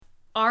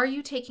Are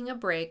you taking a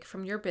break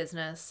from your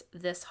business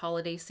this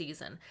holiday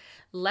season?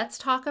 Let's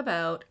talk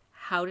about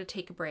how to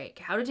take a break.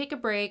 How to take a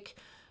break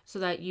so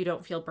that you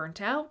don't feel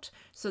burnt out,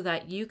 so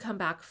that you come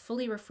back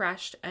fully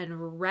refreshed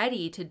and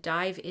ready to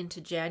dive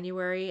into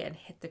January and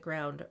hit the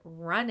ground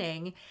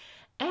running,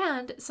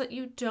 and so that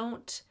you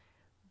don't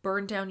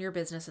burn down your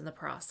business in the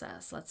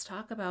process. Let's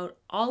talk about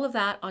all of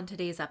that on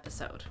today's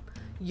episode.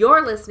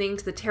 You're listening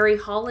to The Terry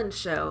Holland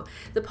Show,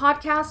 the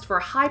podcast for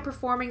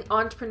high-performing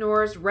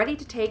entrepreneurs ready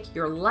to take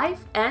your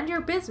life and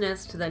your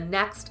business to the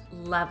next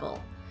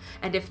level.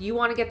 And if you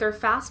want to get there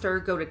faster,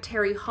 go to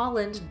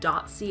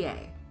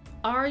terryholland.ca.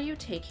 Are you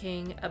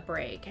taking a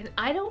break? And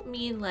I don't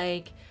mean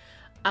like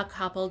a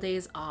couple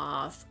days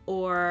off,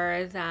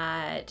 or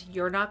that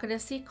you're not going to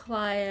see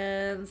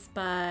clients,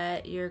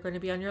 but you're going to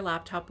be on your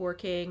laptop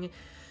working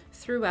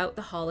throughout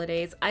the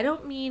holidays. I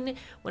don't mean,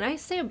 when I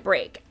say a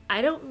break,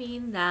 I don't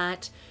mean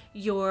that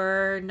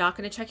you're not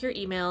going to check your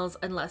emails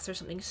unless there's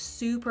something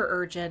super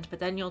urgent, but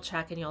then you'll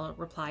check and you'll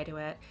reply to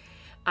it.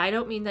 I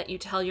don't mean that you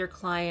tell your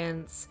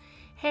clients,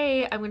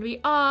 hey, I'm going to be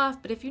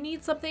off, but if you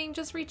need something,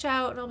 just reach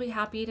out and I'll be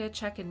happy to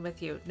check in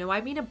with you. No,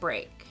 I mean a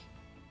break,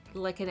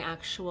 like an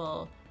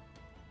actual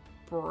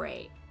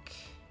break.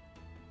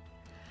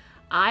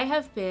 I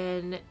have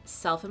been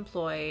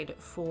self-employed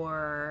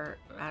for,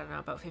 I don't know,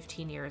 about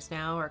 15 years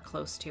now, or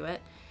close to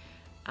it.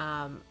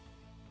 And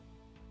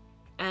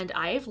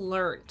I've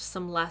learned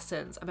some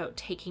lessons about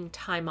taking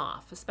time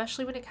off,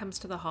 especially when it comes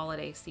to the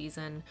holiday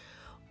season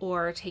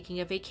or taking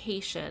a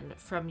vacation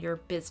from your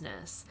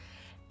business.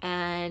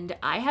 And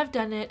I have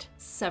done it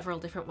several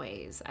different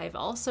ways. I've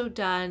also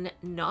done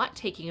not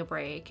taking a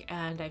break,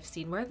 and I've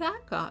seen where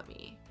that got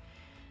me.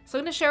 So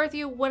I'm going to share with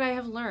you what I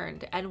have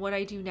learned and what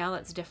I do now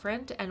that's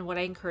different, and what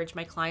I encourage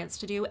my clients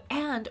to do,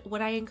 and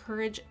what I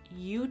encourage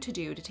you to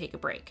do to take a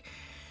break.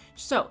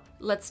 So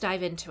let's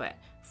dive into it.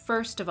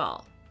 First of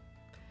all,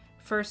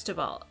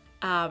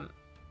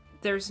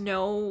 there's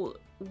no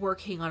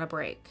working on a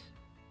break.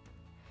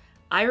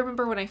 I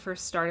remember when I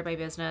first started my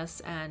business,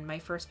 and my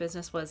first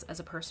business was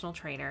as a personal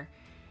trainer.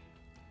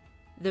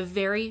 The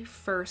very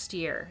first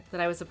year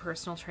that I was a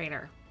personal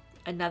trainer,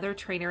 another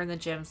trainer in the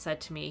gym said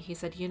to me, he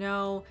said,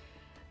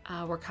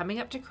 we're coming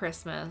up to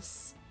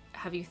Christmas.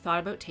 Have you thought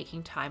about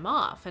taking time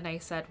off? And I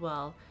said,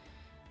 well,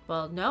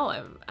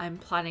 no, I'm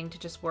planning to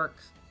just work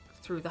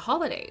through the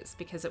holidays,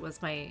 because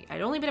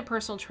I'd only been a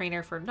personal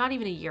trainer for not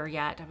even a year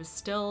yet. I was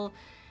still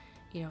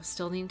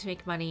needing to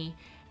make money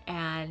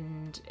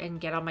and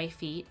get on my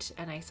feet.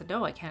 And I said,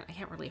 no, I can't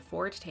really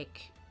afford to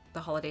take the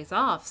holidays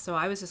off. So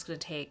I was just going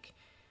to take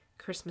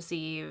Christmas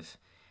Eve,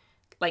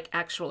 like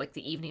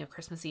the evening of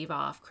Christmas Eve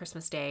off,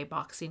 Christmas Day,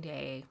 Boxing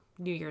Day,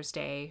 New Year's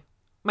Day,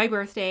 my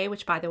birthday,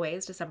 which by the way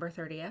is December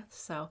 30th.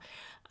 So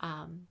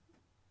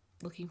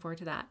looking forward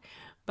to that.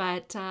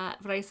 But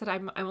I said,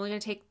 I'm only going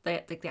to take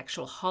the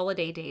actual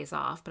holiday days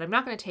off, but I'm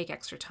not going to take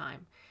extra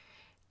time.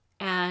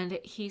 And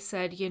he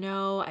said,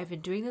 I've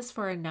been doing this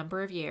for a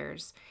number of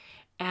years,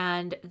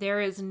 and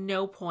there is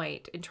no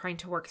point in trying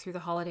to work through the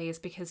holidays,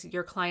 because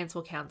your clients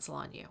will cancel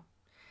on you.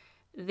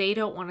 They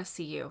don't want to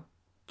see you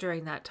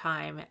during that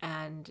time,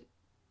 and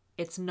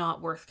it's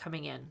not worth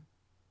coming in.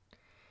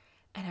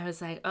 And I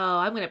was like, oh,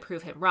 I'm going to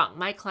prove him wrong.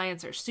 My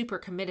clients are super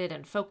committed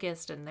and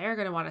focused, and they're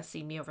going to want to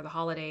see me over the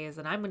holidays,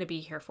 and I'm going to be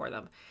here for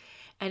them.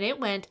 And it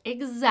went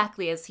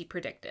exactly as he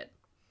predicted.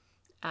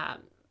 I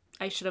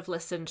should have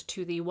listened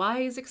to the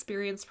wise,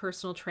 experienced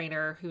personal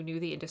trainer who knew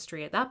the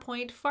industry at that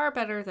point far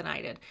better than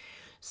I did.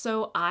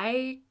 So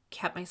I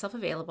kept myself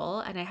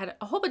available, and I had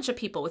a whole bunch of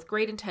people with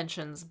great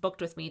intentions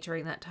booked with me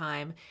during that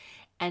time.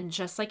 And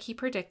just like he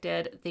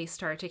predicted, they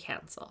started to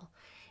cancel.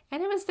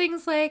 And it was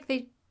things like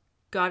they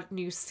got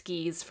new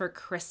skis for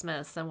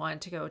Christmas and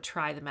wanted to go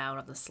try them out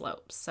on the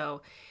slopes.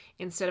 So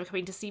instead of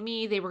coming to see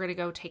me, they were going to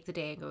go take the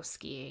day and go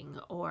skiing.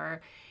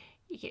 Or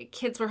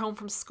kids were home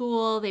from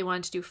school, they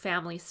wanted to do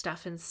family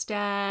stuff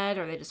instead,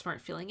 or they just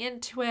weren't feeling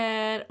into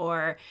it,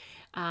 or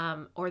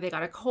they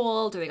got a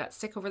cold, or they got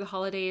sick over the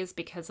holidays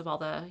because of all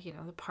the,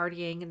 the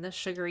partying and the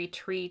sugary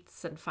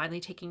treats, and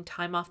finally taking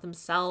time off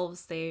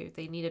themselves. They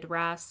needed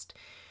rest.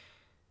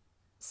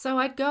 So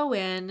I'd go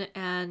in,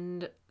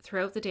 and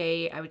throughout the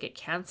day, I would get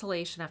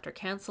cancellation after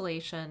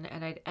cancellation,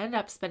 and I'd end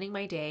up spending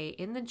my day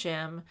in the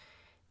gym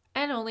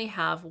and only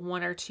have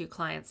one or two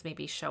clients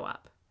maybe show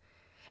up.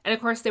 And of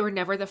course, they were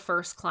never the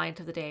first client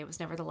of the day. It was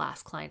never the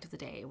last client of the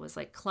day. It was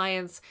like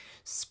clients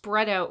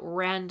spread out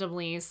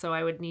randomly, so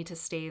I would need to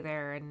stay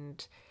there.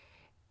 And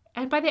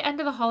by the end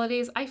of the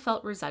holidays, I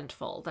felt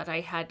resentful that I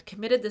had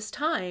committed this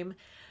time,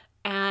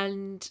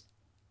 and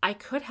I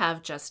could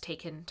have just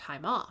taken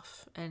time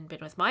off and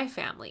been with my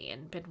family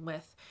and been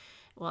with,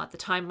 well, at the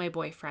time, my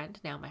boyfriend,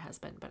 now my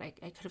husband, but I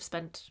could have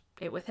spent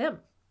it with him.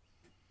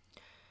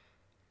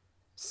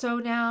 So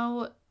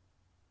now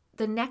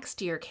the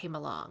next year came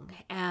along,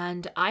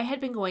 and I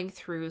had been going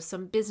through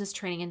some business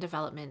training and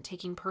development,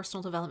 taking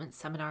personal development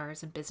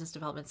seminars and business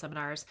development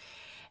seminars.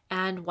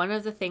 And one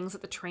of the things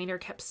that the trainer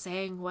kept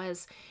saying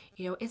was,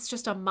 it's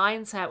just a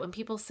mindset. When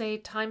people say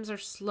times are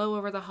slow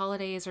over the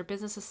holidays or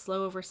business is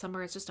slow over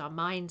summer, it's just a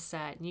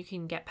mindset and you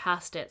can get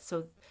past it.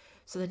 So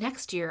the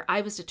next year I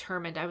was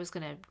determined I was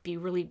going to be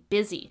really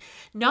busy.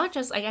 Not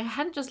just, I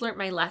hadn't just learned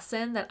my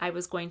lesson that I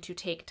was going to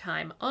take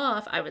time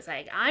off. I was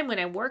like, I'm going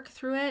to work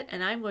through it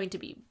and I'm going to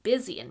be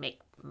busy and make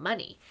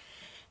money.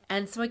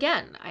 And so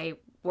again, I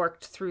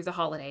worked through the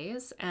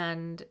holidays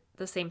and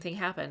the same thing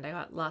happened. I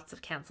got lots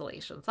of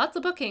cancellations, lots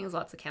of bookings,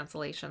 lots of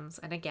cancellations.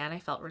 And again, I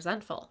felt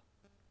resentful.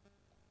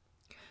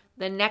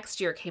 The next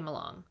year came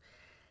along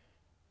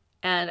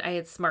and I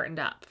had smartened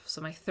up. So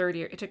my third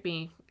year, it took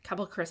me a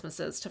couple of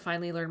Christmases to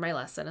finally learn my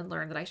lesson and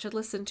learn that I should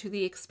listen to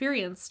the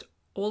experienced,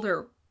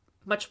 older,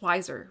 much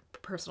wiser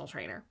personal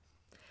trainer.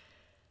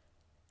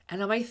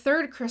 And on my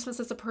third Christmas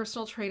as a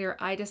personal trainer,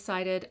 I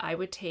decided I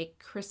would take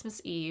Christmas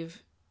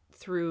Eve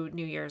through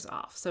New Year's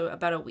off. So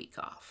about a week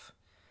off.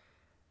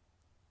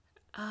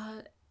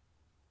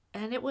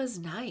 And it was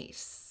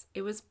nice.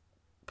 It was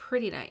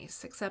pretty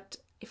nice, except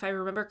if I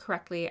remember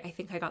correctly, I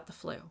think I got the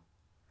flu.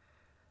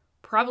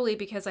 Probably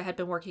because I had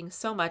been working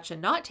so much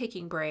and not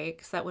taking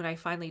breaks that when I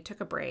finally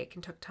took a break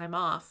and took time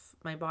off,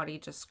 my body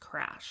just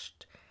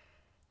crashed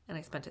and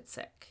I spent it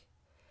sick.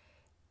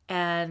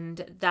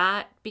 And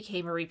that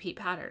became a repeat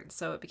pattern.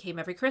 So it became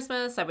every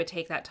Christmas, I would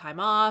take that time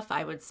off.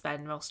 I would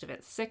spend most of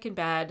it sick in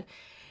bed.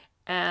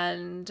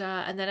 And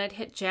then I'd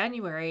hit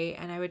January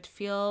and I would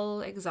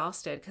feel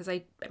exhausted because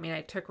I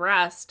took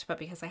rest, but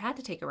because I had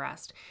to take a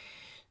rest.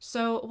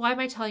 So why am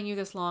I telling you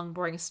this long,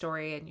 boring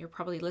story? And you're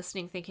probably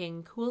listening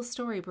thinking, cool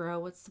story, bro.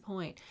 What's the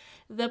point?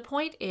 The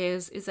point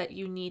is that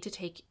you need to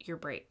take your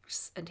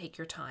breaks and take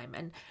your time.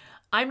 And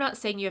I'm not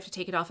saying you have to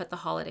take it off at the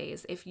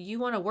holidays. If you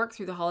want to work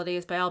through the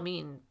holidays, by all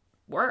means,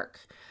 work.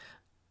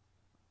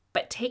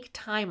 But take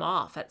time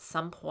off at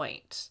some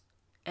point.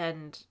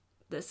 And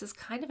this is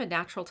kind of a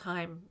natural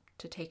time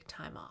to take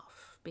time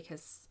off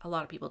because a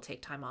lot of people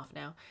take time off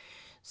now.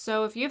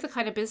 So if you have the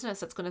kind of business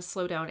that's going to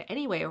slow down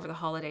anyway over the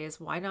holidays,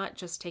 why not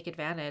just take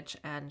advantage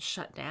and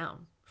shut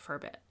down for a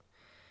bit?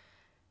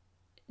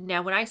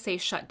 Now, when I say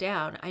shut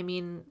down, I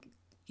mean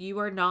you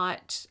are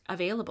not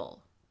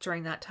available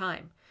during that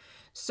time.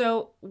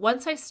 So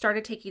once I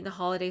started taking the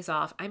holidays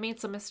off, I made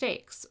some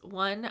mistakes.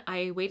 One,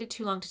 I waited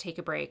too long to take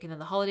a break, and then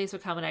the holidays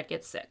would come and I'd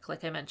get sick,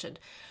 like I mentioned.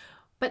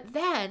 But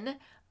then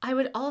I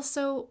would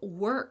also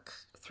work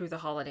through the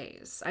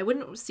holidays. I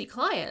wouldn't see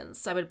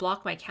clients. I would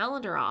block my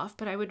calendar off,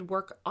 but I would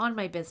work on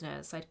my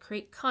business. I'd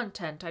create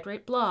content. I'd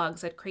write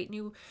blogs. I'd create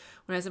when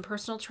I was in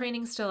personal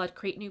training still, I'd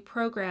create new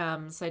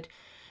programs.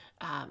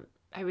 I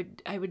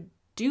would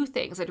do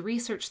things. I'd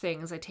research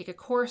things. I'd take a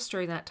course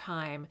during that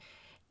time.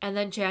 And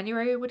then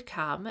January would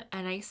come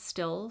and I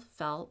still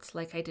felt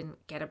like I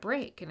didn't get a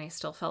break, and I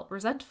still felt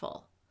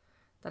resentful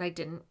that I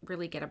didn't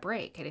really get a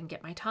break. I didn't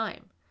get my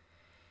time.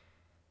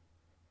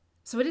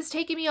 So it has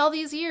taken me all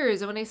these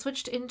years. And when I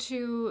switched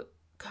into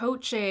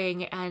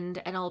coaching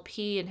and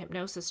NLP and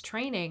hypnosis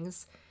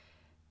trainings,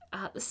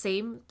 I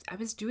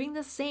was doing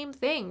the same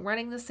thing,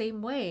 running the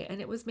same way. And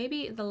it was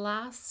maybe the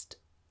last,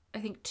 I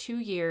think, 2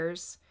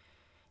 years.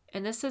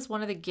 And this is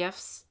one of the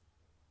gifts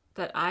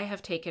that I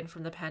have taken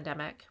from the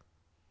pandemic.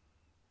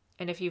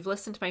 And if you've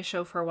listened to my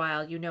show for a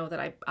while, you know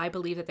that I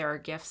believe that there are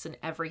gifts in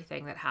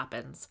everything that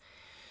happens.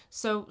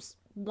 So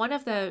one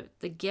of the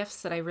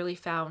gifts that I really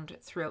found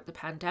throughout the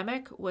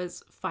pandemic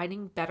was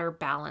finding better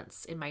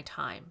balance in my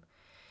time.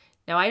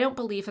 Now, I don't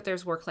believe that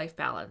there's work-life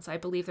balance. I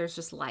believe there's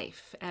just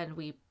life, and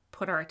we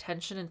put our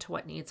attention into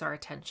what needs our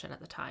attention at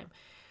the time.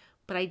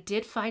 But I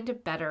did find a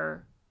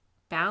better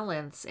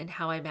balance in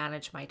how I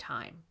manage my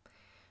time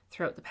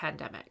throughout the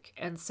pandemic.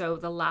 And so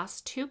the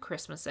last 2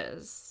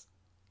 Christmases,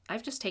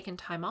 I've just taken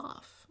time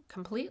off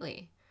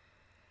completely.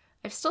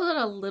 I've still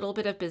done a little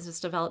bit of business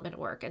development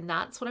work, and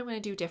that's what I'm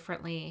going to do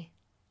differently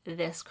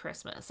this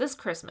Christmas. This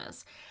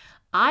Christmas,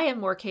 I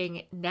am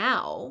working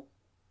now.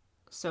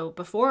 So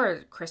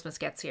before Christmas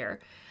gets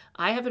here,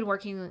 I have been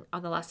working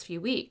on the last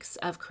few weeks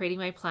of creating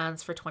my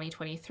plans for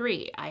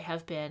 2023. I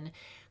have been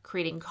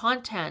creating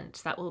content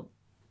that will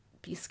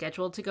be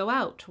scheduled to go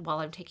out while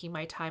I'm taking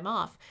my time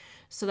off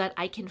so that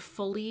I can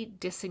fully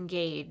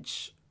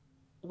disengage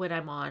when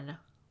I'm on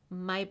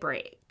my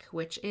break,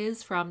 which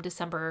is from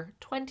December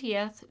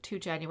 20th to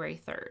January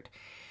 3rd.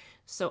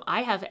 So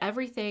I have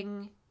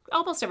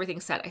almost everything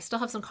set. I still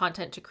have some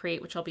content to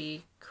create, which I'll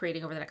be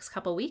creating over the next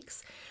couple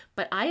weeks,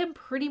 but I am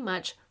pretty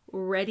much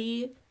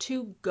ready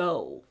to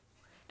go.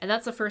 And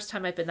that's the first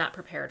time I've been that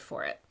prepared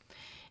for it.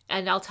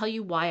 And I'll tell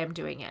you why I'm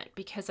doing it,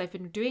 because I've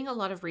been doing a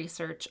lot of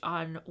research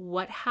on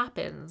what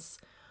happens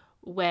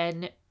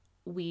when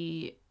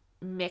we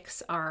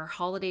mix our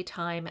holiday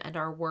time and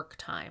our work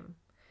time,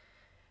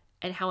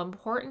 and how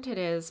important it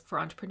is for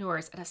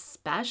entrepreneurs, and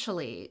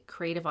especially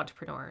creative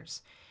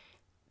entrepreneurs,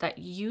 that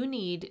you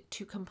need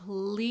to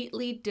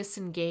completely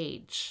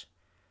disengage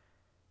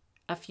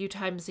a few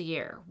times a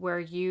year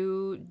where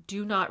you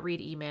do not read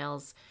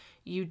emails,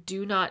 you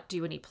do not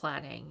do any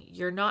planning,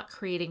 you're not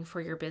creating for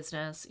your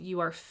business, you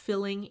are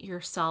filling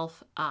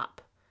yourself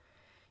up.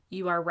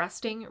 You are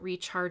resting,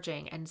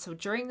 recharging. And so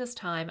during this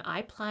time,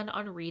 I plan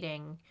on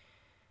reading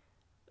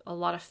a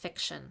lot of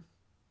fiction,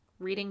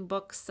 reading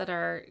books that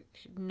are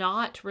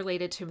not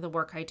related to the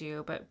work I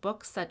do, but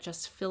books that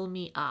just fill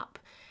me up,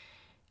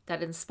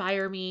 that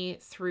inspire me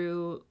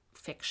through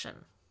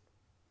fiction.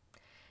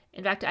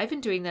 In fact, I've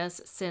been doing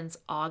this since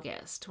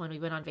August. When we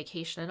went on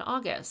vacation in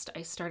August,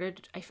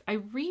 I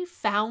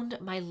refound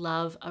my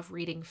love of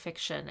reading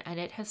fiction, and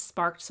it has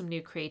sparked some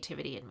new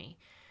creativity in me.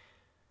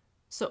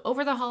 So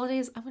over the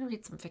holidays, I'm going to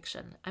read some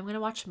fiction. I'm going to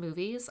watch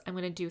movies. I'm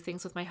going to do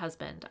things with my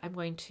husband. I'm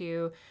going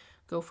to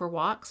go for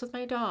walks with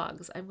my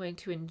dogs. I'm going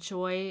to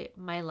enjoy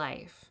my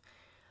life.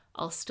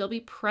 I'll still be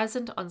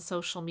present on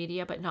social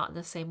media, but not in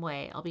the same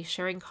way. I'll be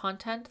sharing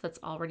content that's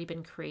already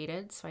been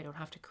created, so I don't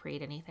have to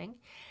create anything.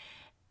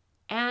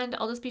 And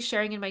I'll just be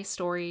sharing in my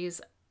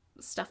stories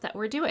stuff that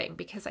we're doing,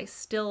 because I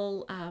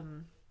still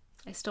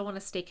want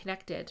to stay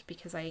connected,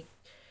 because I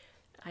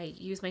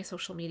use my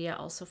social media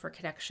also for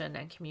connection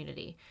and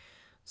community.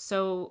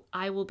 So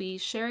I will be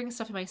sharing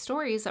stuff in my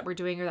stories that we're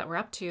doing or that we're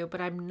up to, but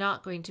I'm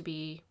not going to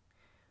be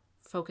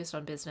focused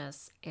on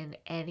business in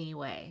any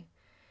way.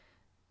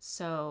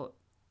 So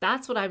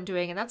that's what I'm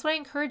doing, and that's what I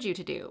encourage you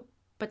to do.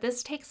 But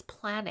this takes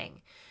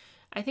planning.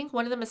 I think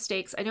one of the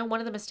mistakes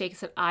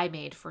that I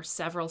made for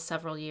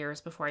several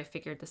years before I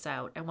figured this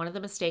out, and one of the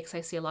mistakes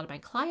I see a lot of my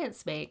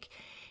clients make,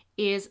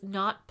 is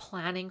not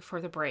planning for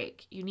the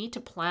break. You need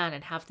to plan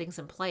and have things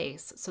in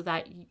place so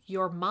that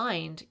your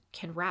mind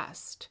can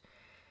rest.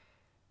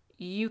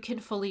 You can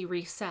fully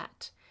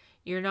reset.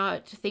 You're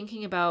not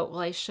thinking about,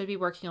 well, I should be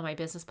working on my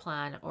business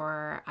plan,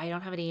 or I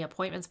don't have any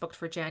appointments booked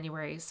for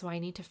January, so I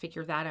need to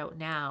figure that out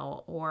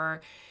now.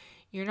 Or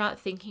you're not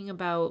thinking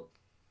about,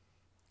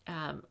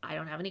 I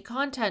don't have any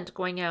content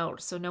going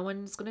out, so no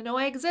one's going to know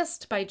I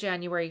exist by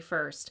January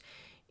 1st.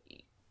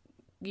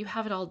 You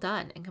have it all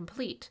done and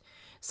complete.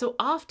 So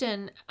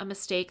often a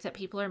mistake that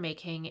people are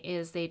making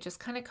is they just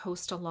kind of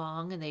coast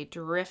along and they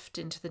drift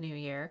into the new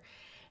year.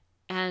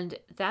 And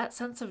that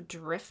sense of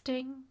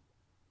drifting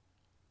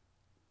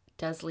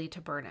does lead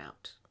to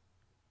burnout.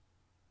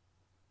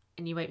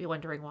 And you might be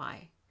wondering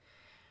why.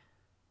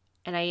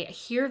 And I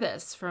hear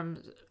this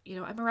from,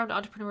 I'm around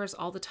entrepreneurs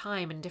all the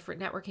time in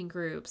different networking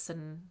groups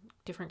and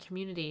different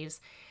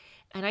communities.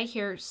 And I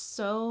hear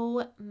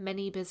so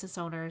many business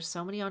owners,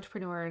 so many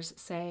entrepreneurs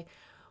say,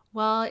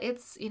 well,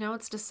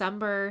 it's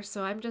December,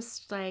 so I'm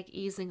just like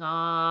easing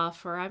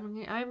off, or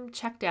I'm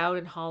checked out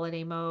in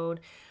holiday mode,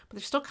 but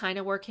they're still kind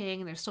of working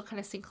and they're still kind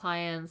of seeing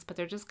clients, but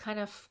they're just kind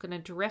of going to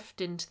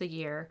drift into the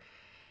year.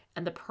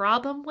 And the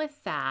problem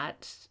with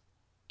that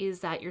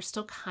is that you're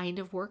still kind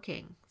of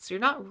working. So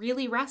you're not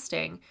really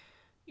resting.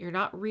 You're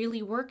not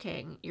really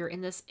working. You're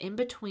in this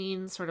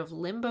in-between sort of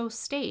limbo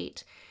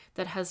state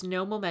that has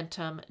no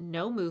momentum,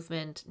 no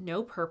movement,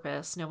 no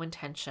purpose, no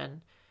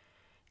intention.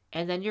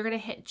 And then you're going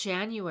to hit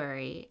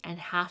January and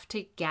have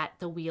to get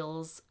the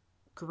wheels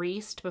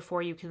greased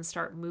before you can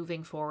start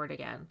moving forward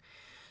again.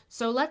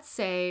 So let's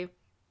say,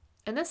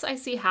 and this I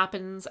see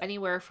happens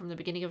anywhere from the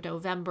beginning of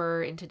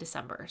November into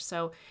December.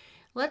 So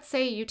let's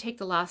say you take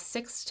the last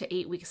 6 to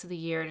 8 weeks of the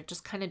year to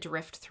just kind of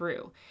drift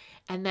through.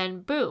 And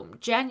then boom,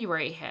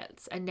 January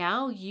hits. And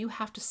now you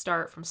have to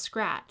start from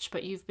scratch.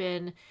 But you've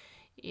been,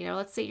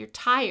 let's say you're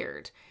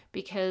tired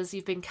because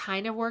you've been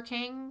kind of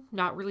working,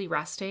 not really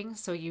resting.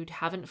 So you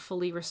haven't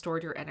fully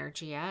restored your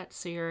energy yet.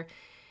 So you're,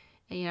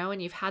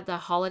 and you've had the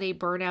holiday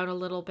burnout a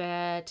little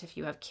bit. If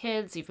you have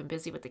kids, you've been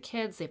busy with the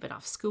kids, they've been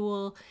off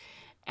school.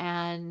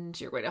 And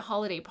you're going to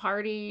holiday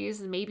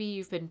parties, and maybe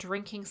you've been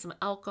drinking some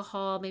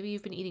alcohol, maybe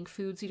you've been eating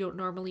foods you don't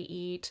normally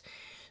eat.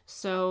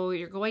 So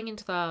you're going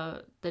into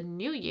the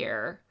new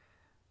year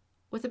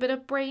with a bit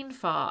of brain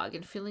fog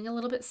and feeling a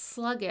little bit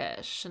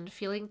sluggish and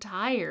feeling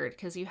tired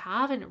because you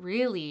haven't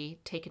really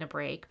taken a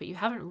break, but you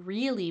haven't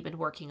really been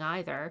working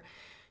either.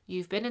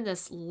 You've been in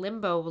this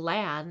limbo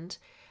land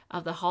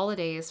of the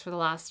holidays for the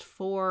last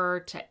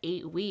 4 to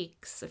 8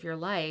 weeks of your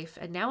life.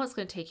 And now it's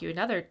going to take you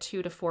another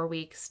 2 to 4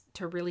 weeks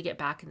to really get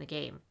back in the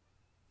game.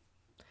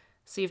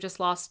 So you've just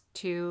lost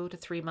 2 to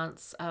 3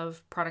 months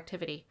of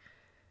productivity,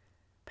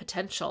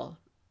 potential.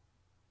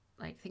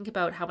 Like, think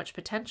about how much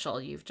potential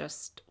you've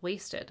just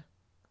wasted.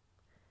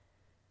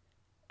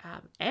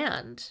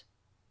 And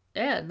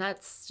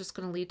that's just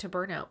going to lead to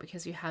burnout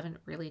because you haven't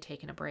really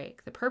taken a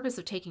break. The purpose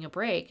of taking a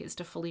break is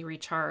to fully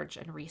recharge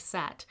and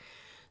reset,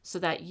 so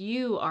that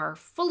you are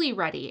fully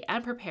ready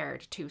and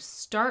prepared to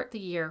start the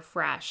year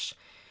fresh.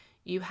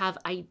 You have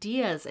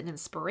ideas and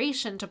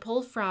inspiration to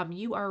pull from.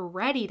 You are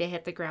ready to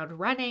hit the ground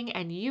running,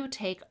 and you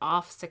take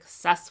off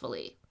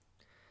successfully.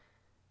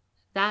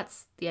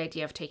 That's the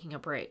idea of taking a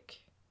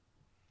break.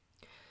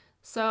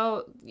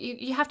 So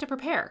you have to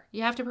prepare.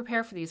 You have to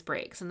prepare for these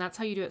breaks, and that's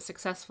how you do it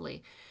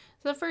successfully.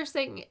 So the first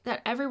thing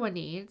that everyone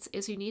needs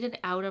is you need an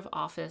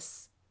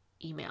out-of-office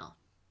email.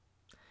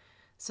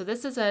 So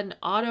this is an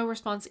auto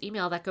response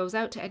email that goes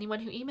out to anyone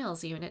who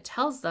emails you, and it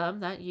tells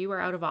them that you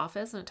are out of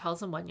office and it tells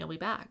them when you'll be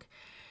back.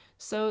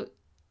 So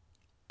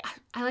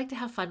I like to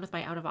have fun with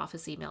my out of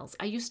office emails.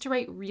 I used to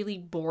write really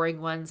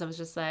boring ones. I was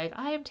just like,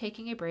 I am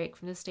taking a break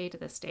from this day to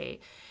this day,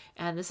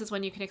 and this is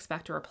when you can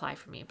expect a reply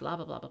from me, blah,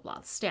 blah, blah, blah,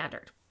 blah.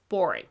 Standard,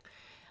 boring.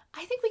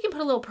 I think we can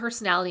put a little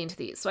personality into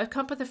these. So I've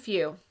come up with a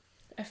few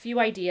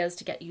ideas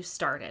to get you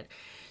started.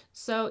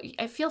 So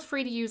I feel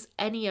free to use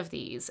any of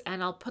these,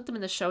 and I'll put them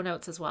in the show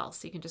notes as well,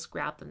 so you can just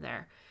grab them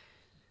there.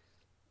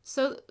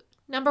 So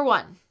number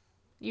one,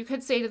 you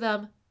could say to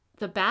them,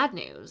 the bad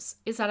news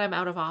is that I'm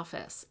out of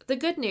office. The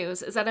good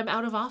news is that I'm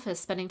out of office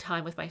spending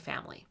time with my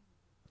family.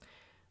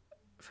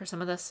 For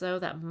some of this, though,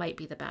 that might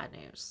be the bad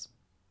news.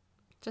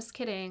 Just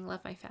kidding.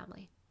 Love my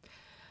family.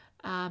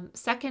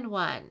 Second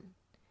one,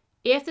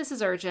 if this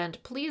is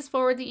urgent, please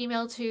forward the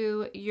email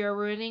to you're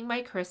ruining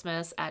my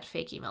Christmas at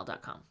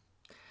fakeemail.com.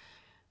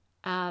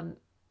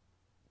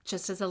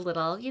 Just as a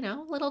little,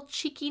 little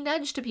cheeky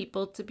nudge to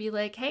people to be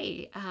like,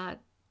 hey,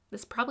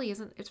 it's probably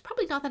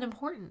not that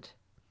important.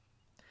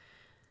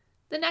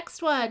 The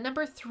next one,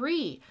 number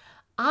 3,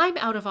 I'm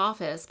out of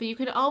office, but you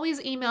can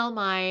always email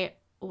my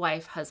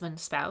wife,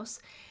 husband, spouse,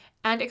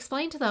 and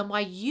explain to them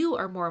why you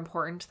are more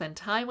important than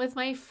time with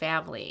my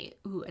family.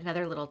 Ooh,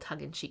 another little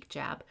tongue-in-cheek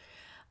jab.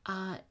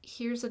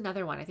 Here's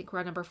another one. I think we're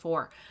on number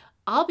 4.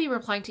 I'll be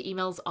replying to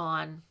emails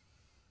on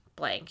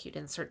blank. You'd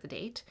insert the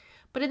date.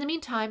 But in the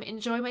meantime,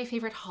 enjoy my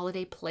favorite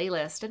holiday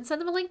playlist and send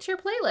them a link to your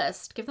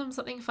playlist. Give them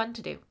something fun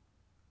to do.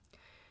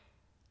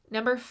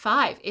 Number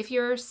 5, if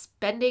you're I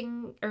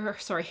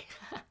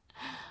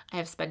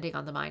have spending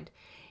on the mind.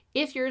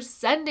 If you're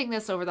sending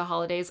this over the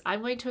holidays,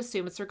 I'm going to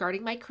assume it's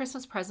regarding my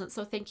Christmas present,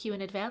 so thank you in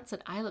advance,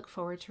 and I look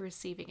forward to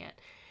receiving it.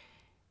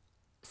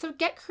 So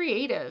get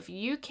creative.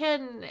 You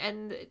can,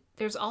 and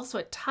there's also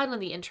a ton on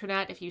the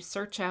internet. If you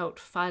search out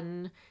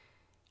fun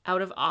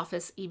out of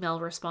office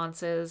email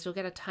responses, you'll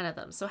get a ton of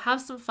them. So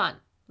have some fun.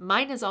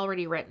 Mine is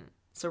already written,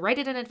 so write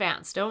it in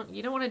advance.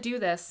 You don't want to do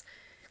this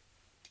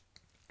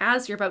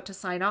as you're about to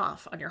sign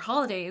off on your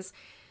holidays.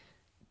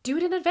 Do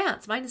it in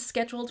advance. Mine is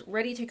scheduled,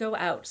 ready to go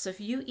out. So if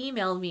you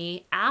email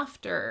me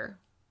after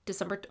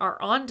December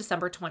or on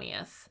December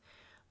 20th,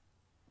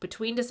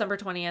 between December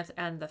 20th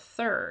and the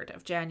 3rd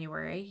of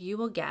January, you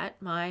will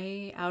get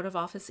my out of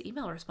office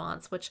email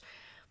response, which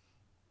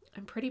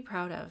I'm pretty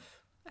proud of,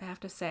 I have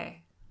to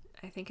say.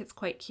 I think it's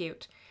quite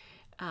cute.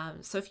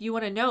 So if you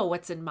want to know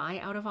what's in my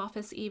out of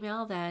office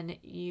email, then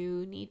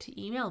you need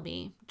to email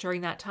me during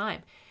that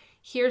time.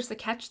 Here's the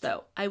catch,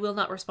 though. I will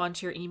not respond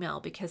to your email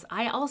because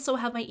I also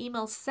have my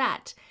email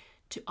set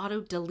to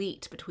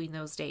auto-delete between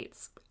those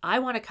dates. I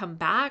want to come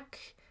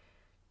back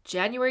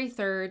January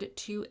 3rd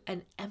to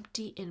an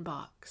empty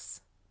inbox.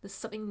 This is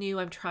something new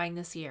I'm trying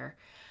this year.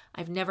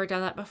 I've never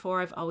done that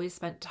before. I've always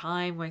spent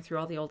time going through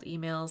all the old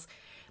emails.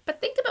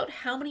 But think about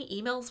how many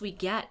emails we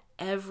get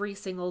every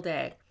single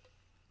day.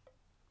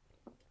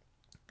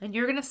 And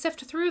you're going to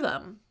sift through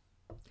them.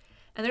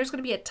 And there's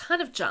going to be a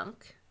ton of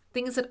junk.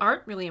 Things that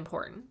aren't really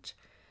important,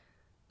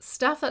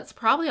 stuff that's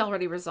probably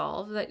already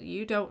resolved that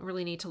you don't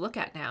really need to look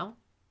at now.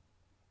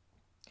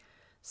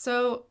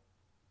 So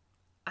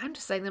I'm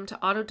just setting them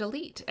to auto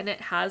delete, and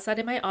it has that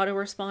in my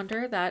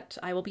autoresponder that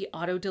I will be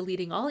auto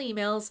deleting all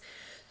emails.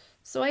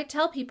 So I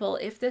tell people,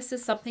 if this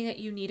is something that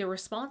you need a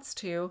response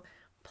to,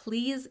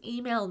 please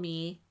email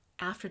me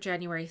after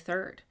January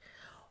 3rd,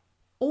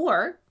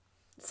 or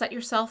set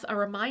yourself a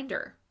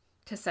reminder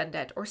to send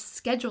it or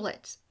schedule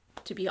it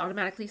to be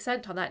automatically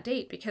sent on that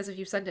date, because if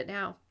you send it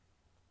now,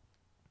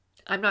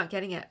 I'm not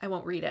getting it. I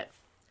won't read it.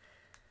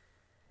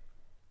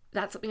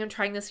 That's something I'm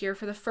trying this year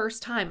for the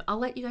first time. I'll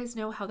let you guys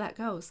know how that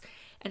goes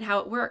and how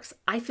it works.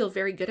 I feel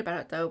very good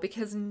about it though,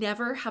 because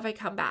never have I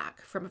come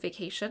back from a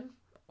vacation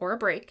or a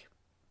break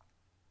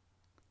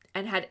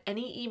and had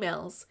any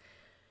emails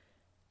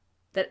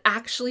that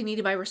actually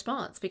needed my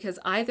response, because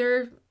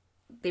either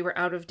they were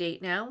out of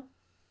date now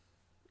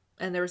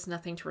and there was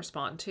nothing to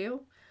respond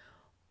to,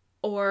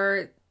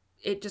 or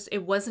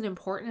it wasn't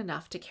important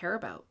enough to care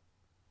about.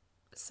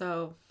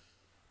 So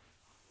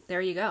there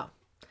you go.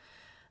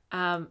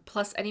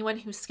 Plus, anyone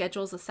who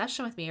schedules a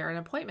session with me or an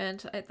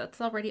appointment,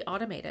 that's already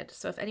automated.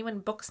 So if anyone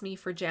books me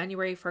for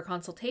January for a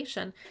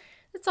consultation,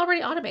 it's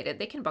already automated.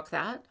 They can book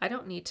that. I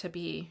don't need to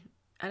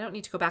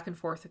go back and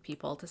forth with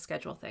people to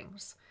schedule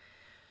things.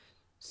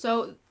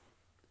 So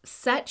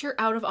set your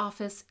out of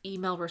office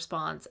email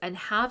response and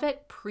have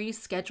it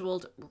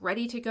pre-scheduled,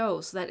 ready to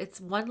go, so that it's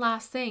one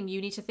last thing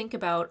you need to think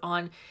about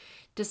on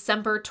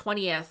December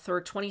 20th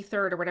or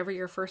 23rd or whatever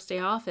your first day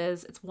off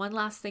is. It's one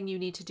last thing you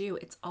need to do.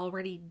 It's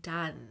already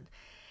done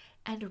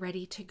and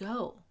ready to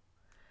go.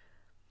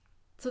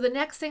 So the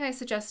next thing I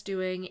suggest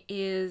doing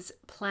is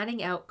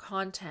planning out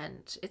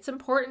content. It's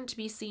important to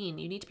be seen.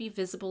 You need to be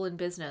visible in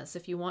business.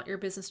 If you want your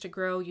business to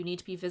grow, you need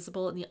to be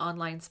visible in the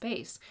online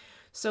space.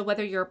 So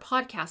whether you're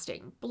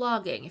podcasting,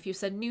 blogging, if you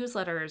send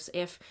newsletters,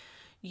 if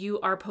you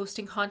are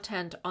posting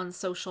content on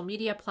social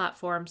media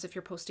platforms, if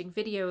you're posting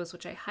videos,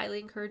 which I highly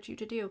encourage you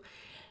to do,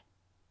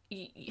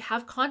 you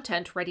have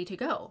content ready to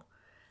go.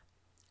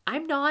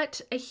 I'm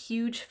not a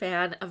huge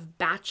fan of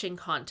batching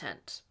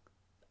content.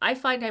 I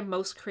find I'm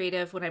most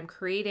creative when I'm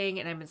creating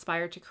and I'm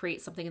inspired to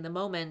create something in the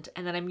moment.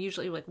 And then I'm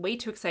usually like way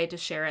too excited to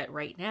share it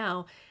right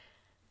now.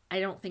 I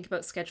don't think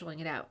about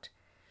scheduling it out.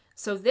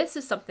 So this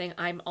is something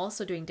I'm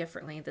also doing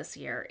differently this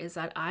year, is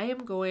that I am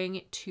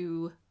going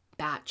to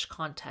batch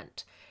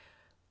content.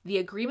 The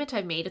agreement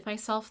I've made with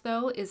myself,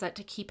 though, is that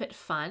to keep it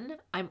fun,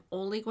 I'm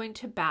only going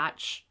to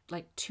batch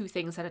like 2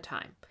 things at a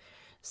time.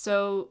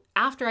 So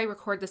after I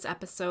record this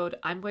episode,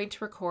 I'm going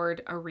to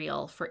record a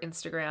reel for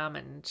Instagram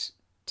and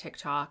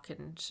TikTok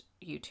and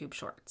YouTube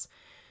Shorts.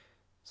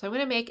 So I'm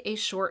going to make a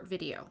short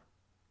video.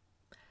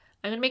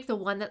 I'm going to make the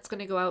one that's going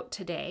to go out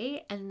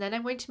today, and then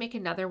I'm going to make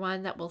another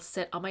one that will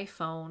sit on my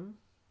phone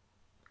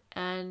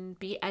and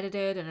be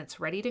edited and it's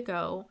ready to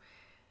go,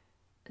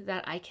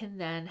 that I can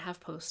then have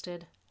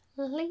posted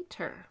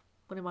later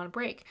when I want to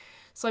break.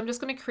 So I'm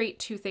just going to create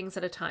 2 things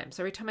at a time.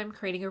 So every time I'm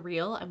creating a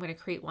reel, I'm going to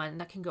create one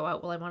that can go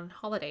out while I'm on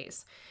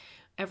holidays.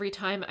 Every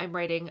time I'm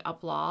writing a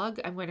blog,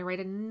 I'm going to write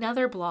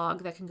another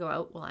blog that can go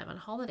out while I'm on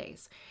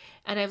holidays.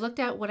 And I've looked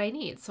at what I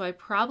need. So I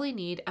probably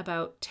need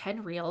about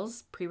 10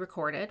 reels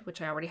pre-recorded,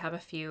 which I already have a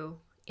few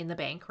in the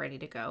bank ready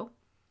to go.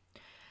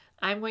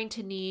 I'm going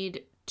to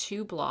need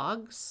 2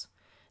 blogs,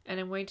 and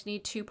I'm going to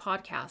need 2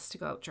 podcasts to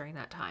go out during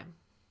that time.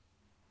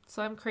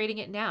 So I'm creating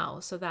it now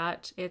so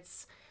that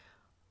it's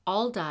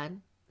all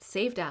done,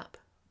 saved up,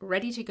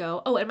 ready to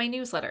go. Oh, and my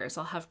newsletters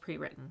I'll have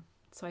pre-written.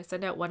 So I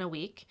send out one a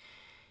week.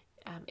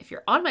 If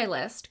you're on my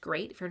list,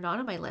 great. If you're not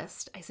on my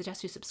list, I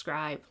suggest you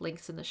subscribe.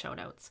 Links in the show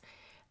notes.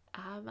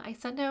 I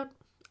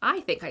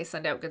think I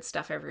send out good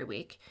stuff every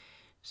week.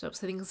 So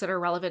things that are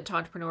relevant to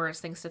entrepreneurs,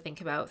 things to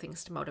think about,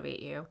 things to motivate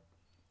you.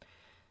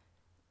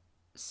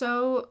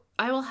 So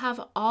I will have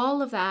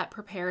all of that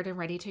prepared and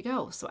ready to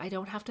go. So I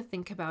don't have to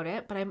think about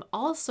it, but I'm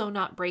also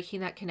not breaking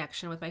that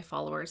connection with my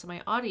followers and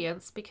my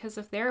audience, because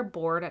if they're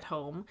bored at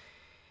home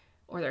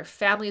or their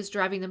family is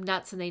driving them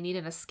nuts and they need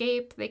an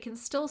escape, they can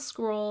still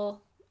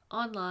scroll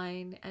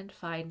online and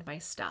find my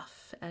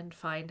stuff and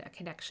find a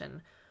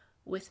connection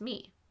with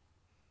me.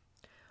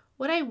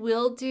 What I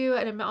will do,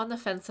 and I'm on the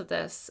fence of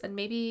this, and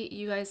maybe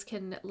you guys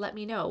can let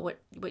me know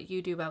what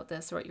you do about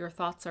this or what your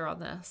thoughts are on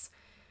this.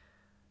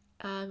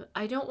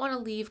 I don't want to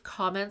leave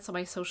comments on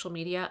my social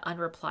media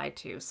unreplied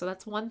to. So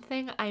that's one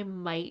thing I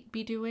might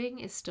be doing,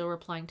 is still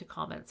replying to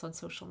comments on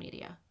social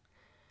media.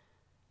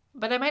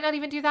 But I might not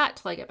even do that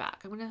till I get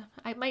back.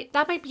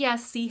 That might be a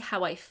see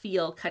how I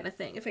feel kind of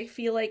thing. If I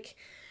feel like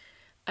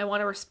I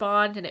want to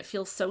respond and it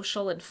feels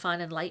social and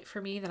fun and light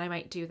for me, then I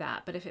might do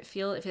that. But if it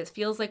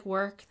feels like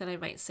work, then I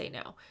might say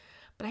no.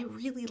 But I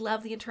really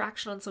love the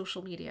interaction on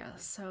social media,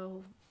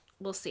 so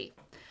we'll see.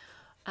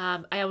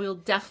 I will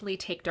definitely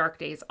take dark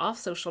days off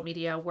social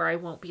media where I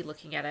won't be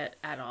looking at it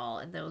at all,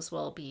 and those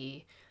will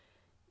be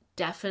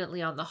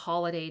definitely on the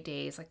holiday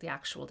days, like the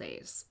actual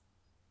days.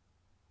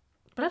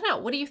 But I don't know.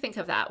 What do you think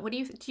of that?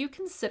 Do you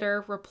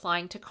consider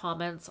replying to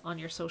comments on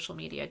your social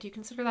media? Do you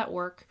consider that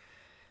work?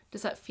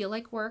 Does that feel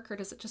like work, or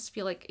does it just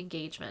feel like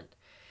engagement?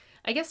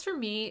 I guess for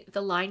me,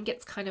 the line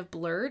gets kind of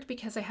blurred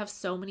because I have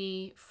so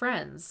many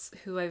friends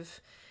who I've,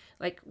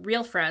 like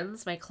real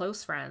friends, my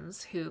close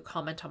friends who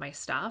comment on my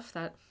stuff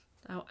that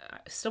I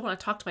still want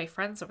to talk to my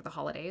friends over the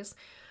holidays.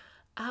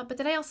 But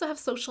then I also have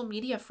social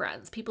media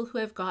friends, people who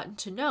I've gotten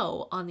to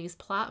know on these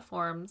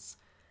platforms,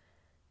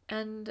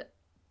 and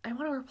I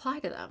want to reply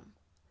to them.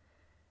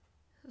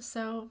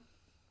 So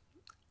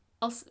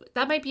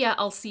that might be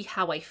I'll see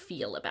how I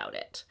feel about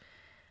it.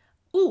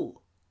 Ooh,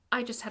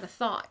 I just had a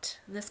thought.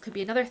 And this could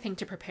be another thing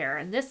to prepare.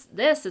 And this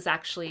is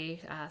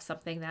actually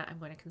something that I'm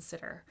going to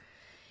consider,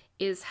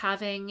 is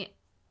having,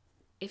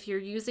 if you're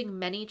using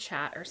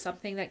ManyChat or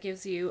something that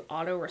gives you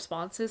auto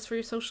responses for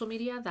your social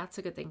media, that's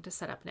a good thing to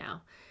set up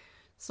now.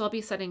 So I'll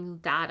be setting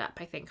that up,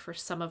 I think, for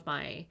some of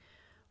my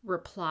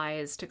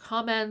replies to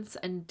comments,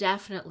 and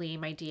definitely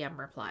my DM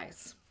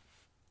replies.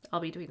 I'll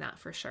be doing that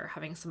for sure,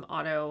 having some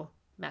auto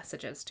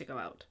messages to go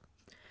out.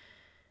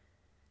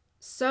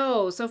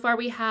 So far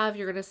we have,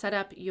 you're going to set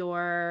up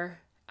your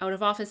out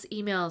of office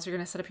emails, you're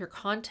going to set up your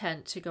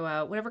content to go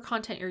out, whatever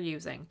content you're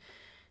using.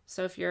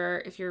 So if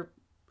you're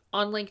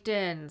on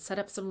LinkedIn, set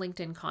up some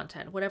LinkedIn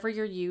content, whatever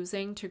you're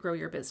using to grow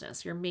your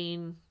business, your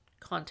main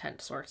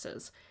content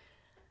sources,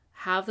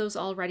 have those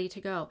all ready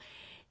to go.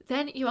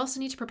 Then you also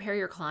need to prepare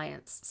your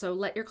clients. So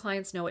let your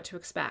clients know what to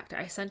expect.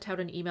 I sent out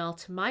an email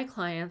to my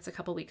clients a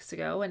couple weeks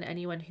ago, and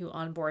anyone who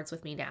onboards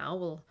with me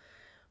now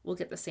will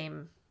get the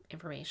same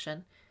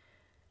information.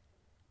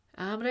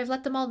 But I've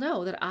let them all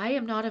know that I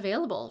am not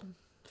available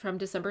from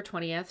December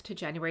 20th to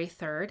January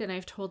 3rd. And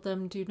I've told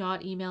them, do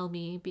not email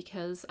me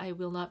because I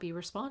will not be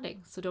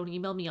responding. So don't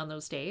email me on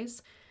those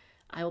days.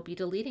 I will be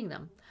deleting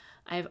them.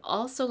 I've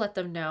also let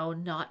them know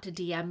not to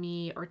DM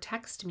me or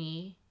text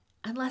me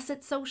unless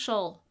it's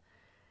social.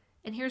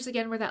 And here's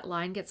again where that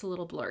line gets a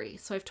little blurry.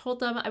 So I've told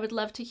them I would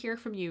love to hear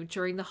from you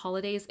during the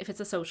holidays if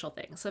it's a social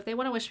thing. So if they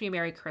want to wish me a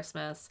Merry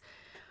Christmas,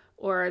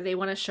 or they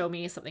want to show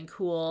me something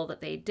cool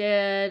that they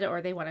did,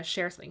 or they want to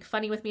share something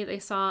funny with me that they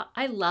saw,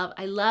 I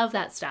love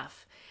that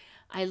stuff.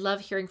 I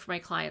love hearing from my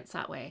clients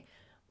that way.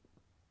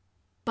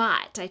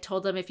 But I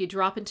told them, if you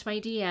drop into my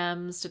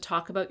DMs to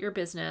talk about your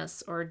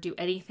business or do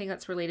anything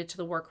that's related to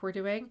the work we're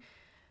doing,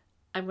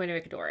 I'm going to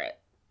ignore it.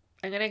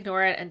 I'm going to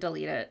ignore it and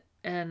delete it,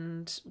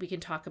 and we can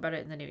talk about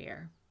it in the new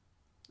year.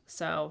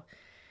 So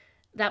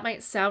that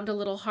might sound a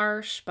little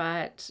harsh,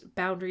 but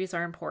boundaries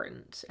are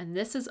important. And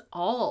this is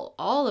all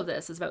of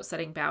this is about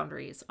setting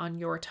boundaries on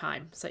your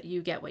time so that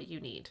you get what you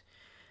need.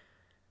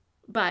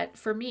 But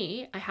for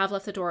me, I have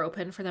left the door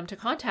open for them to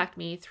contact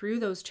me through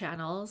those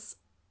channels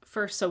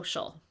for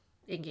social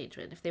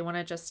engagement. If they want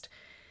to just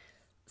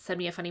send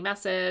me a funny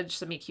message,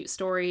 send me a cute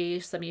story,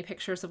 send me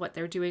pictures of what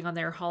they're doing on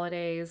their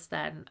holidays,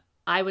 then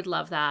I would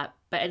love that.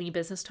 But any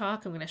business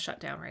talk, I'm going to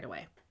shut down right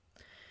away.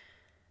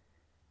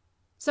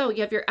 So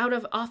you have your out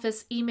of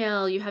office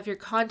email, you have your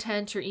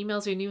content, your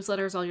emails, your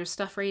newsletters, all your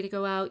stuff ready to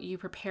go out. You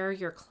prepare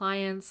your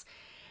clients.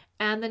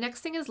 And the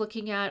next thing is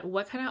looking at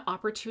what kind of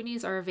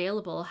opportunities are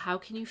available. How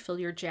can you fill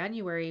your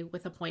January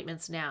with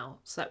appointments now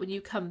so that when you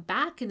come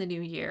back in the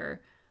new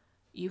year,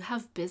 you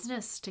have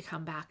business to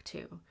come back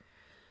to.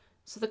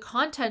 So the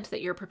content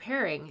that you're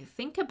preparing,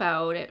 think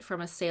about it from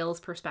a sales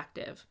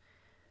perspective.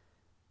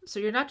 So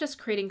you're not just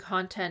creating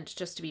content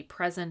just to be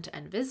present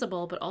and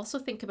visible, but also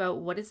think about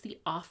what is the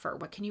offer?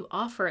 What can you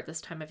offer at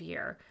this time of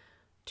year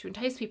to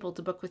entice people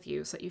to book with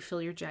you so that you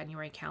fill your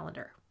January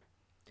calendar?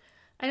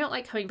 I don't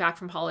like coming back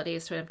from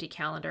holidays to an empty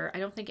calendar. I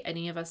don't think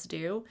any of us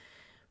do,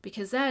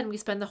 because then we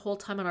spend the whole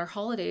time on our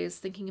holidays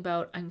thinking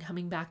about, I'm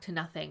coming back to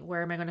nothing.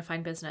 Where am I going to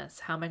find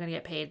business? How am I going to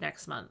get paid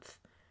next month?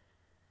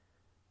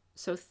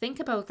 So think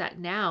about that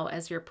now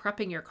as you're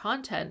prepping your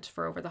content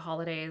for over the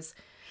holidays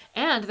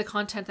and the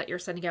content that you're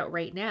sending out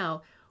right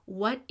now.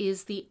 What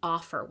is the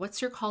offer?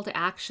 What's your call to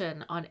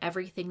action on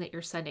everything that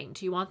you're sending?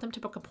 Do you want them to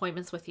book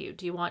appointments with you?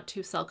 Do you want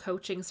to sell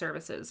coaching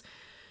services?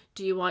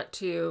 Do you want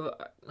to,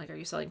 are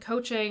you selling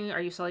coaching?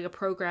 Are you selling a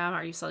program?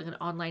 Are you selling an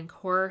online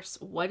course?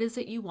 What is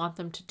it you want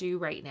them to do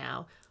right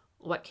now?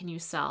 What can you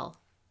sell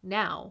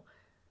now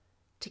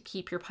to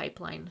keep your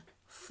pipeline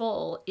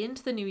full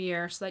into the new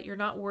year so that you're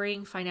not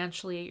worrying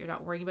financially, you're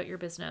not worrying about your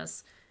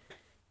business.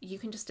 You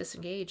can just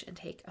disengage and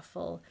take a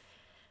full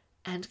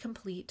and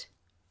complete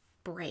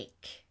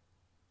break.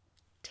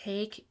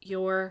 Take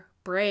your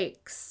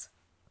breaks.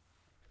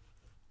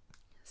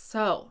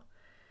 So,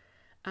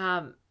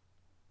 and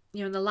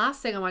the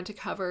last thing I want to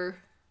cover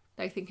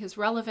that I think is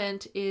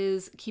relevant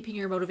is keeping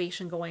your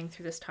motivation going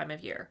through this time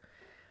of year.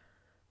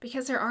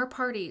 Because there are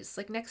parties,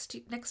 like next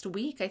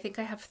week, I think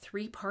I have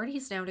 3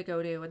 parties now to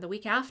go to. And the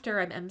week after,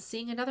 I'm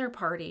emceeing another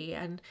party.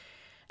 And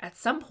at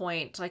some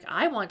point,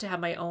 I want to have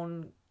my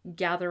own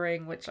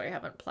gathering, which I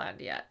haven't planned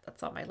yet.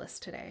 That's on my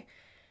list today.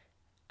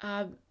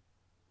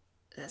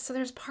 So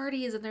there's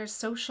parties and there's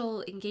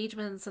social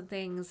engagements and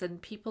things,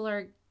 and people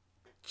are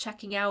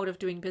checking out of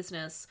doing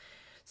business.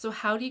 So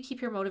how do you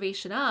keep your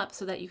motivation up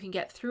so that you can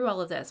get through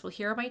all of this? Well,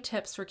 here are my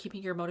tips for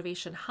keeping your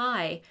motivation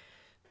high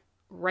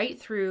right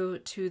through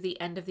to the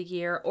end of the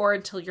year or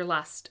until your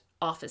last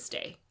office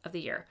day of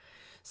the year.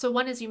 So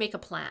one is you make a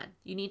plan.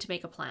 You need to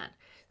make a plan.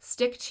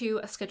 Stick to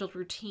a scheduled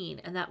routine,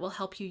 and that will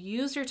help you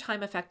use your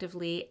time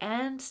effectively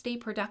and stay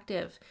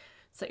productive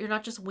so that you're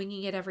not just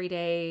winging it every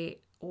day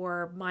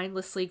or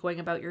mindlessly going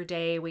about your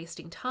day,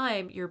 wasting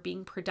time. You're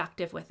being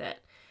productive with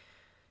it.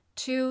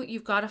 2,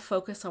 you've got to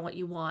focus on what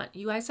you want.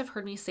 You guys have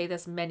heard me say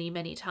this many,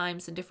 many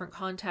times in different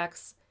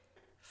contexts.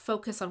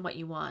 Focus on what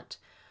you want.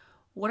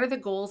 What are the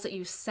goals that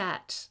you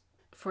set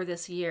for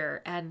this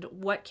year, and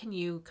what can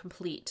you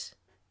complete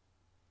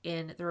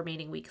in the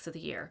remaining weeks of the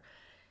year?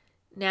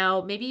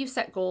 Now, maybe you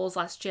set goals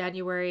last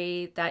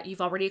January that you've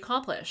already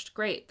accomplished.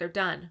 Great, they're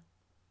done.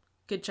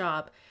 Good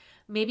job.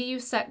 Maybe you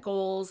set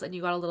goals and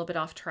you got a little bit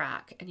off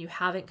track and you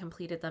haven't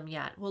completed them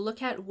yet. Well,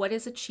 look at what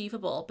is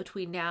achievable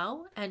between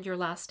now and your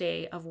last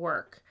day of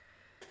work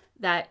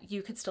that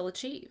you could still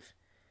achieve.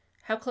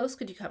 How close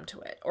could you come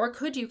to it? Or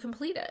could you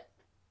complete it?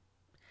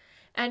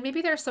 And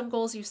maybe there are some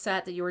goals you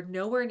set that you are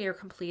nowhere near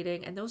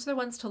completing, and those are the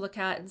ones to look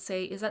at and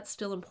say, is that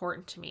still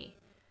important to me?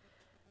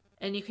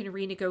 And you can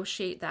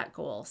renegotiate that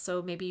goal.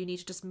 So maybe you need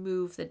to just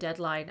move the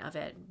deadline of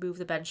it, move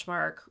the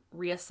benchmark,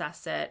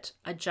 reassess it,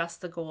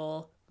 adjust the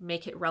goal,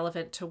 make it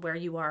relevant to where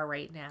you are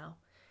right now.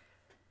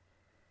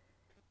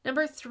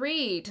 Number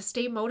 3, to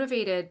stay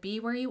motivated, be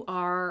where you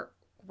are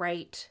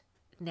right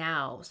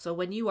now. So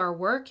when you are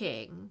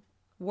working,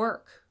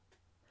 work.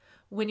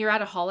 When you're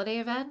at a holiday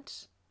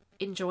event,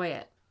 enjoy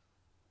it.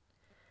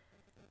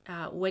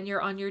 When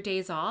you're on your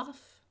days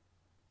off,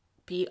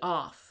 be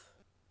off.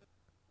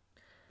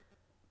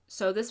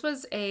 So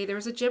there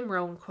was a Jim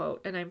Rohn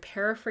quote, and I'm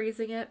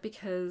paraphrasing it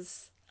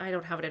because I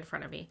don't have it in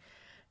front of me.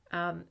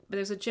 But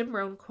there's a Jim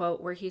Rohn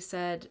quote where he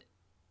said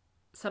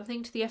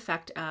something to the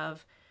effect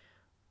of,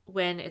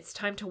 when it's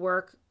time to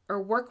work, or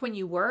work when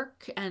you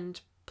work and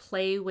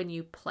play when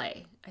you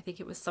play. I think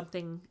it was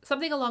something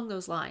along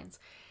those lines.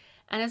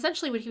 And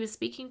essentially what he was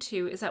speaking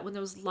to is that when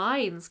those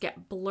lines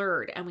get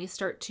blurred and we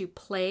start to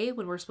play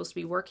when we're supposed to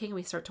be working, and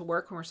we start to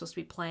work when we're supposed to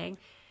be playing,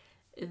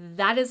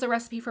 that is a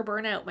recipe for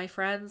burnout, my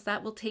friends.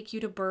 That will take you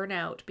to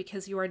burnout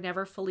because you are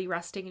never fully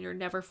resting and you're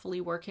never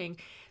fully working.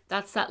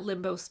 That's that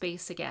limbo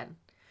space again.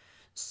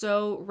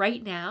 So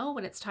right now,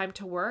 when it's time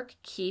to work,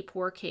 keep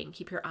working.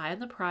 Keep your eye on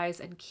the prize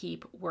and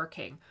keep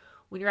working.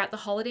 When you're at the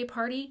holiday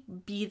party,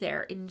 be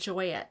there.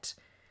 Enjoy it.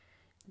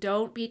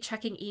 Don't be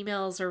checking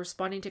emails or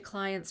responding to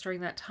clients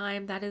during that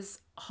time. That is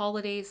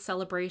holiday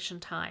celebration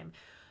time.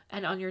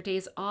 And on your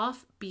days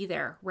off, be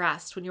there.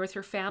 Rest. When you're with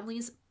your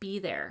families, be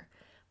there.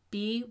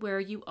 Be where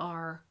you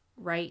are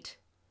right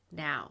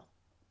now.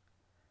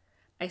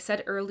 I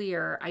said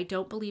earlier, I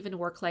don't believe in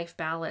work-life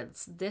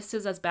balance. This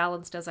is as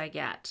balanced as I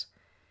get.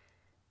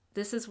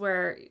 This is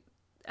where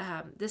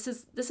this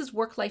is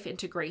work-life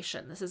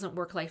integration. This isn't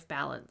work-life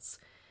balance.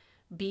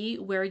 Be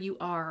where you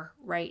are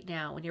right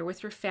now. When you're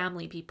with your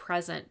family, be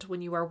present.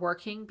 When you are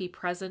working, be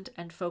present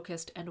and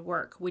focused and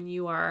work. When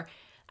you are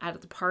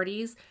at the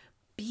parties,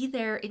 be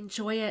there,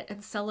 enjoy it,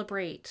 and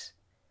celebrate.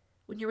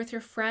 When you're with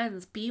your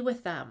friends, be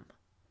with them.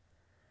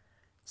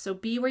 So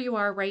be where you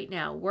are right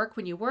now. Work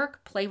when you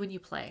work, play when you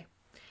play.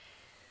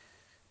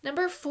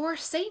 Number 4,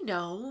 say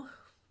no.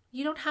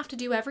 You don't have to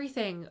do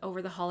everything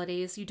over the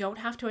holidays. You don't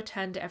have to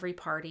attend every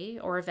party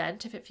or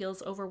event if it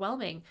feels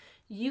overwhelming.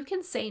 You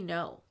can say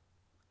no.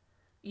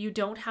 You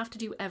don't have to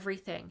do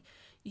everything.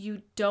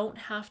 You don't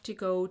have to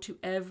go to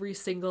every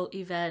single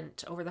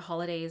event over the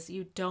holidays.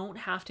 You don't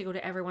have to go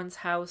to everyone's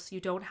house.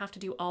 You don't have to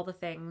do all the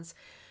things.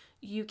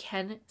 You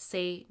can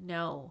say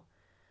no.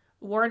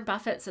 Warren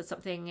Buffett said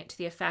something to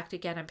the effect,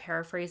 again, I'm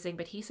paraphrasing,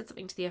 but he said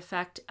something to the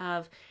effect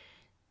of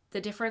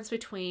the difference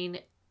between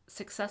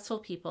successful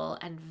people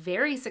and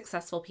very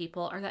successful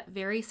people are that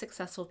very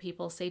successful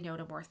people say no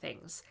to more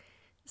things.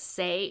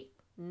 Say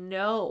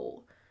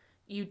no.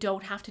 You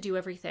don't have to do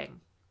everything.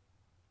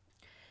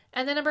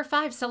 And then number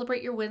 5,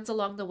 celebrate your wins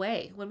along the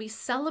way. When we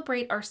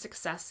celebrate our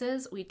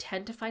successes, we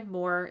tend to find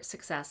more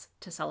success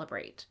to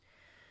celebrate.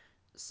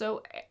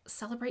 So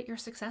celebrate your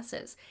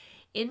successes.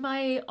 In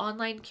my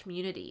online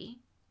community,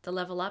 the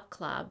Level Up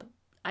Club,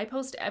 I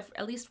post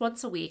at least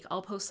once a week.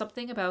 I'll post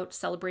something about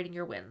celebrating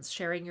your wins,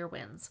 sharing your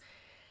wins.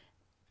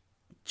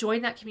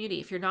 Join that community.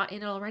 If you're not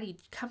in it already,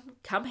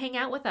 come hang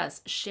out with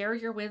us. Share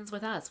your wins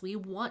with us. We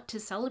want to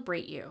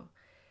celebrate you.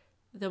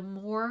 The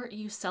more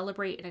you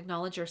celebrate and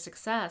acknowledge your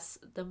success,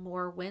 the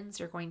more wins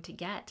you're going to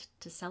get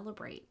to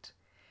celebrate.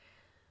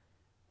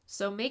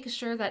 So make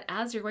sure that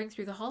as you're going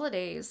through the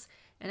holidays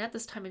and at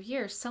this time of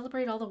year,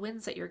 celebrate all the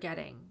wins that you're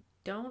getting.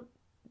 Don't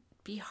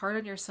be hard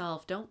on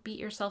yourself. Don't beat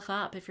yourself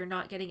up if you're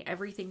not getting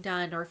everything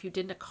done or if you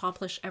didn't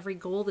accomplish every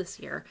goal this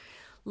year.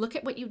 Look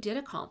at what you did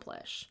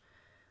accomplish.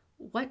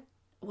 What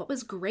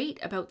was great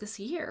about this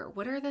year?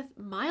 What are the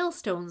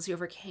milestones you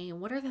overcame?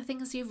 What are the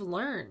things you've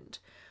learned?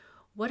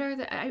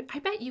 I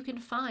bet you can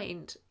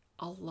find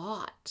a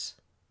lot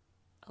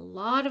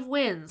of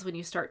wins when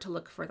you start to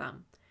look for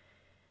them.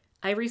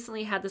 I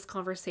recently had this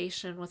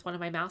conversation with one of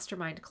my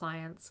mastermind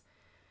clients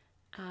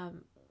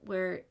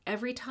where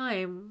every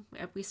time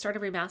we start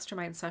every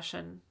mastermind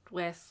session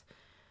with,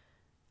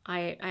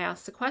 I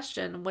ask the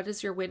question, what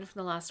is your win from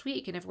the last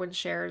week? And everyone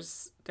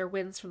shares their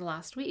wins from the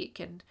last week.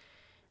 And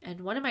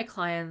one of my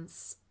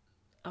clients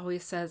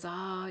always says,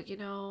 I don't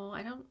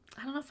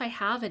know if I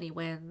have any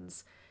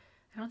wins.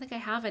 I don't think I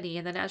have any.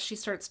 And then as she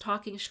starts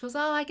talking, she goes,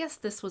 I guess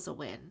this was a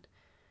win.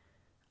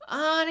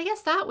 And I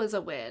guess that was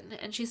a win.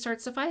 And she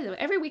starts to find them.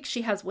 Every week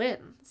she has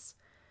wins.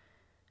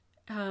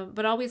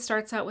 But always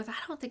starts out with, I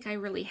don't think I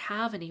really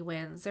have any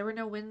wins. There were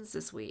no wins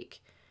this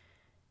week.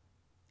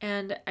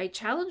 And I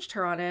challenged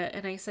her on it.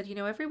 And I said,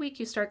 every week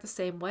you start the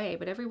same way,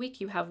 but every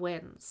week you have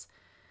wins.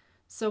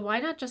 So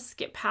why not just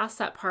skip past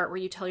that part where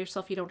you tell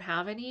yourself you don't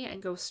have any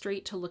and go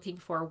straight to looking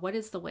for what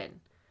is the win?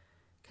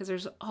 Because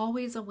there's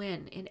always a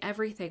win in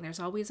everything. There's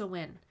always a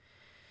win.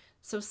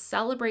 So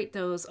celebrate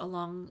those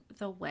along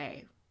the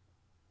way.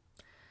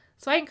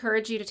 So I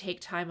encourage you to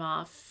take time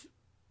off.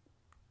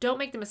 Don't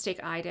make the mistake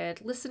I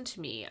did. Listen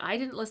to me. I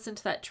didn't listen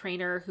to that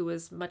trainer who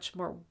was much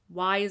more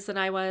wise than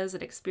I was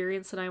and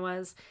experienced than I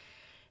was.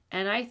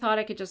 And I thought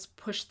I could just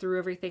push through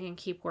everything and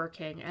keep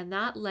working. And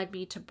that led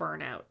me to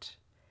burnout.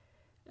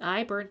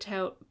 I burnt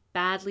out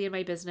badly in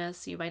my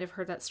business. You might have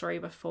heard that story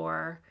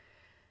before.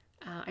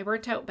 I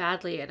burnt out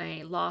badly and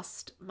I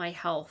lost my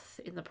health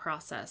in the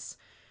process.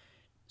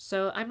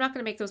 So I'm not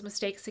going to make those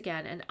mistakes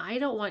again. And I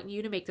don't want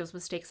you to make those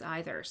mistakes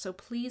either. So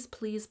please,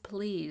 please,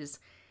 please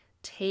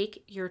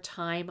take your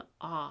time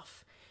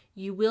off.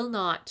 You will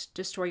not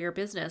destroy your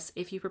business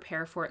if you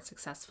prepare for it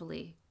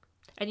successfully.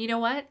 And you know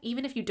what?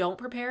 Even if you don't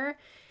prepare,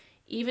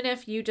 even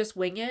if you just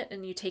wing it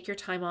and you take your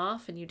time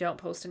off and you don't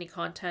post any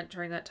content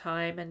during that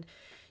time and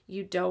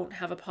you don't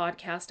have a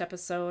podcast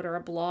episode or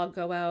a blog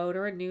go out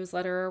or a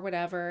newsletter or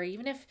whatever,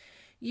 even if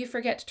you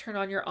forget to turn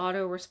on your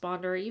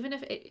autoresponder, even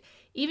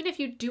if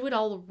you do it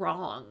all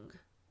wrong,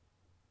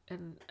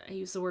 and I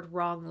use the word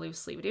wrong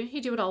loosely, but even if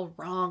you do it all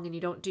wrong and you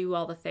don't do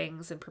all the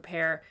things and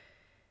prepare,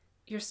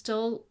 you're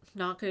still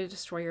not going to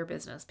destroy your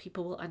business.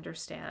 People will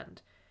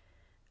understand.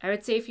 I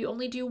would say if you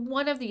only do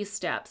one of these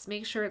steps,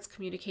 make sure it's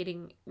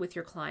communicating with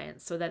your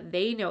clients so that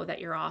they know that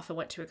you're off and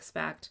what to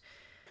expect.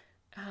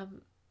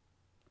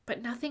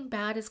 But nothing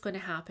bad is going to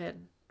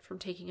happen from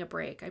taking a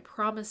break. I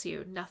promise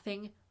you,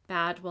 nothing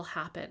bad will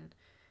happen.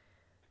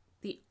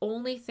 The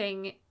only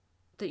thing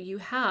that you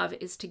have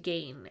is to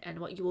gain. And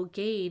what you will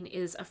gain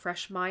is a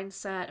fresh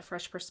mindset, a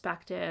fresh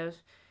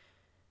perspective.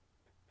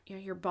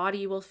 Your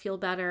body will feel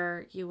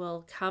better. You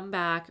will come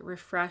back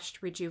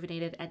refreshed,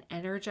 rejuvenated, and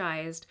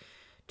energized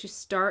to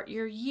start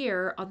your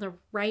year on the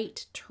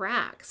right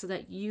track so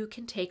that you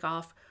can take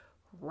off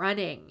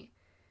running.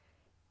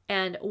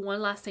 And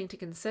one last thing to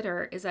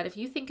consider is that if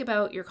you think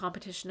about your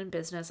competition in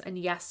business, and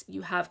yes,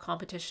 you have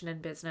competition in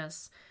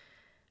business.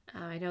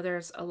 I know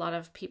there's a lot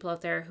of people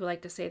out there who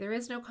like to say there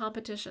is no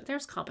competition.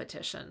 There's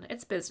competition.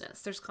 It's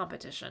business. There's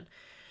competition.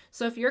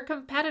 So if your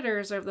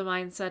competitors are of the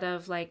mindset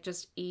of like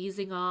just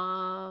easing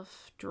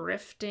off,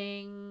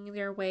 drifting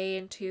their way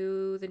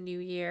into the new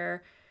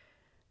year,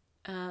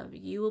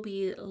 you will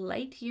be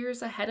light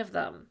years ahead of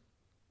them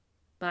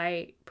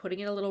by putting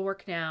in a little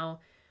work now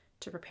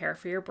to prepare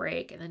for your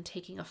break and then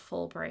taking a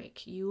full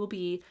break. You will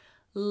be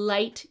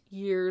light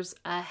years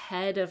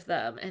ahead of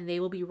them and they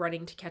will be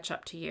running to catch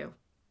up to you.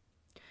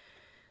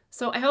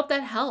 So I hope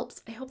that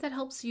helps. I hope that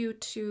helps you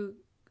to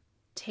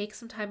take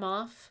some time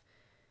off,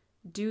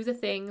 do the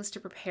things to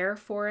prepare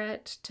for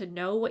it, to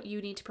know what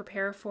you need to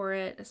prepare for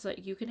it so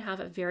that you can have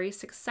a very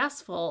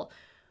successful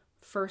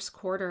first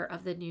quarter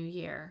of the new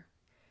year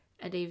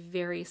and a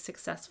very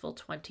successful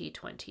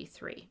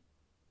 2023.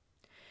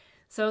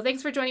 So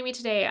thanks for joining me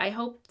today. I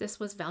hope this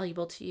was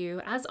valuable to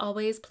you. As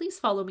always, please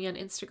follow me on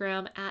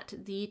Instagram at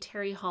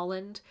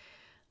 @TerryHolland.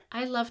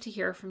 I love to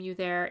hear from you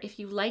there. If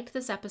you liked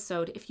this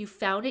episode, if you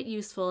found it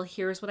useful,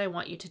 here's what I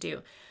want you to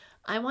do.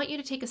 I want you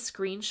to take a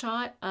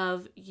screenshot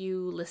of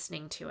you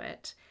listening to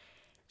it.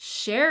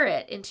 Share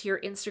it into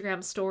your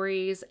Instagram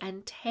stories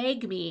and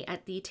tag me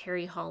at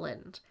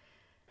 @TerryHolland.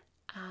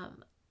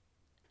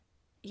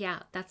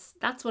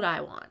 That's what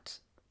I want.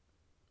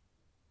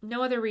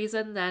 No other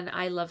reason than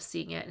I love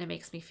seeing it and it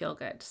makes me feel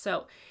good.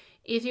 So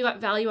if you got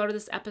value out of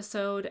this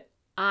episode,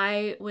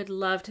 I would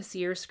love to see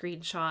your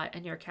screenshot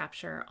and your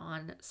capture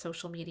on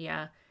social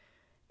media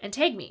and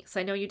tag me so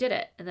I know you did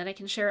it. And then I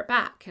can share it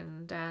back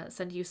and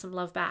send you some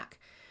love back.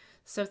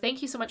 So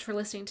thank you so much for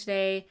listening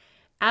today.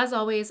 As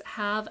always,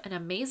 have an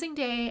amazing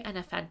day and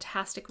a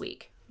fantastic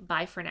week.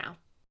 Bye for now.